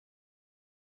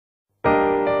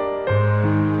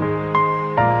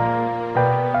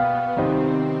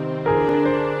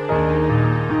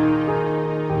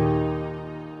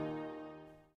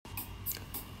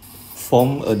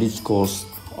From a discourse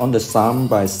on the Psalm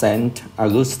by Saint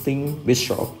Augustine,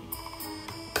 Bishop.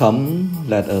 Come,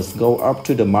 let us go up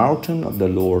to the mountain of the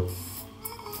Lord.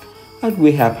 As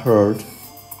we have heard,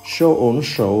 so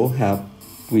also have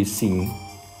we seen.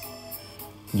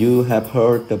 You have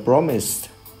heard the promise,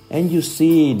 and you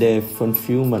see the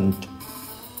fulfillment.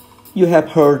 You have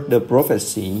heard the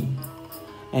prophecy,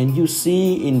 and you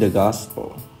see in the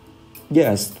gospel.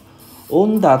 Yes,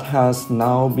 all that has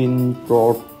now been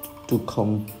brought to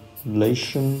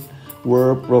completion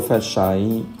were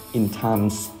prophesied in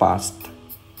times past.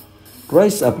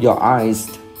 Raise up your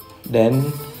eyes,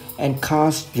 then, and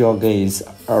cast your gaze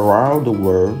around the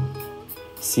world.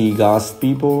 See God's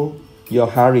people,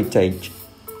 your heritage,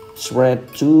 spread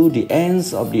to the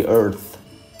ends of the earth.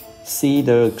 See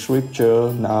the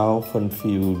scripture now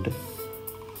fulfilled.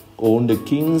 All the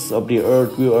kings of the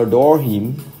earth will adore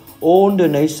him. All the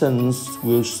nations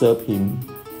will serve him.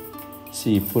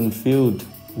 See fulfilled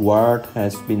what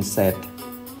has been said.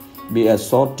 Be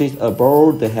exalted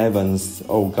above the heavens,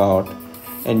 O God,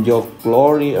 and your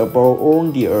glory above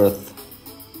all the earth.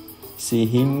 See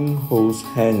him whose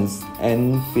hands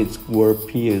and feet were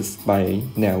pierced by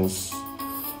nails,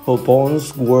 whose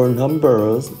bones were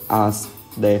numbered as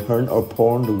they hung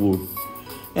upon the wood,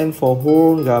 and for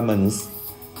whose garments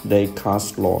they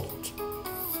cast lot.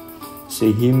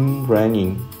 See him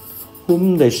reigning,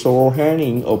 whom they saw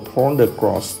hanging upon the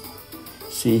cross.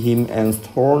 See him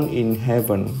enthroned in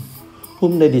heaven,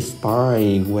 whom they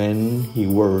despised when he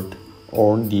worked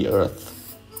on the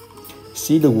earth.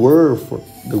 See the word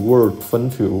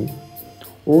fulfilled.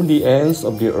 All the ends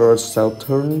of the earth shall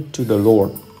turn to the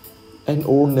Lord, and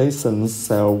all nations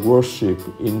shall worship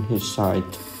in his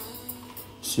sight.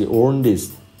 See all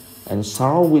this, and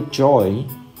shout with joy,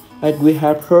 as we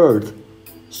have heard,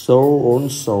 so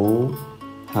also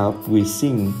have we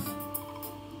seen.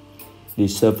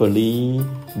 Deservedly,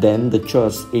 then the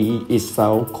church is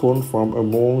found called from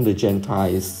among the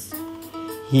Gentiles.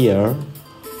 Hear,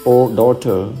 O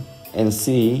daughter, and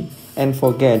see, and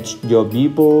forget your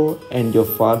people and your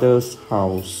father's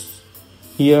house.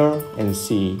 Hear and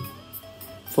see.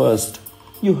 First,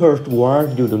 you heard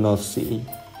what you do not see.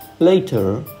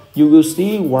 Later, you will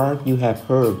see what you have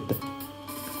heard.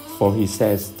 For he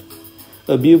says,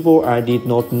 a people I did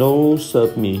not know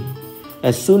served me.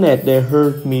 As soon as they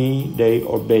heard me, they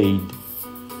obeyed.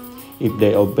 If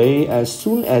they obey as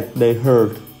soon as they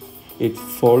heard, it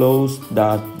follows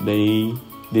that they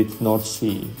did not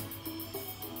see.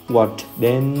 What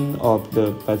then of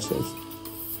the passage?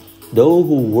 Those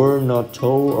who were not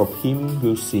told of him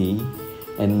will see,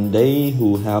 and they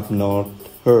who have not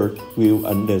heard will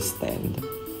understand.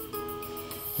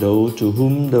 Those to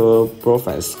whom the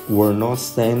prophets were not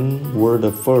sent were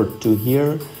the first to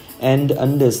hear and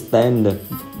understand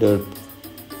the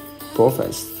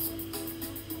prophets,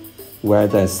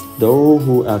 whereas those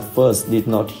who at first did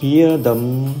not hear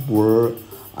them were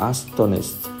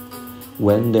astonished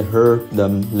when they heard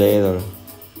them later.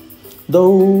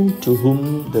 Those to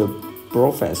whom the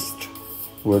prophets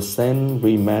were sent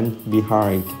remained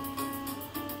behind,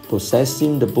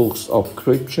 possessing the books of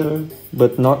Scripture,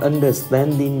 but not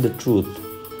understanding the truth,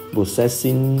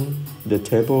 possessing the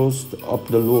tables of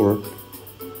the Lord,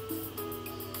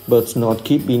 but not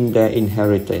keeping their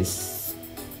inheritance.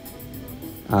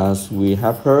 As we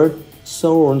have heard,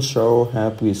 so also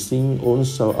have we seen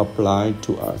also applied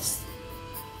to us.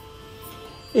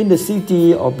 In the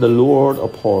city of the Lord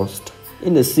of hosts,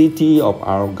 in the city of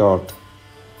our God,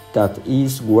 that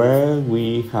is where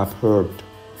we have heard,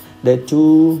 that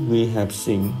too we have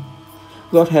seen.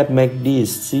 God hath made this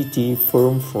city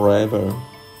firm forever.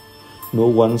 No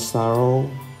one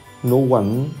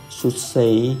should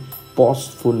say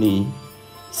boastfully,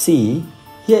 see,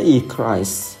 here is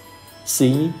Christ.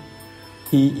 See,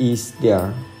 he is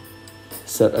there.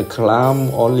 Such a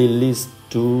claim only leads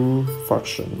to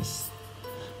factions.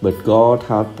 But God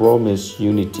hath promised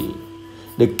unity.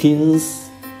 The kings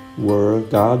were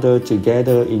gathered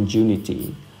together in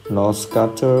unity, not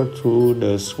scattered through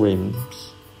the streams.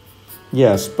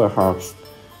 Yes, perhaps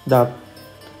that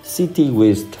city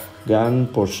which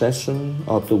gained possession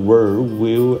of the world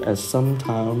will at some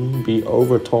time be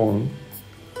overthrown.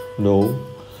 No,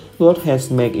 God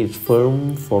has made it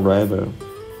firm forever.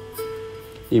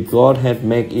 If God had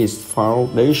made its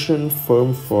foundation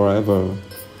firm forever,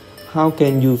 how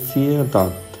can you fear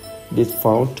that this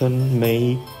fountain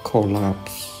may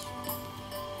collapse?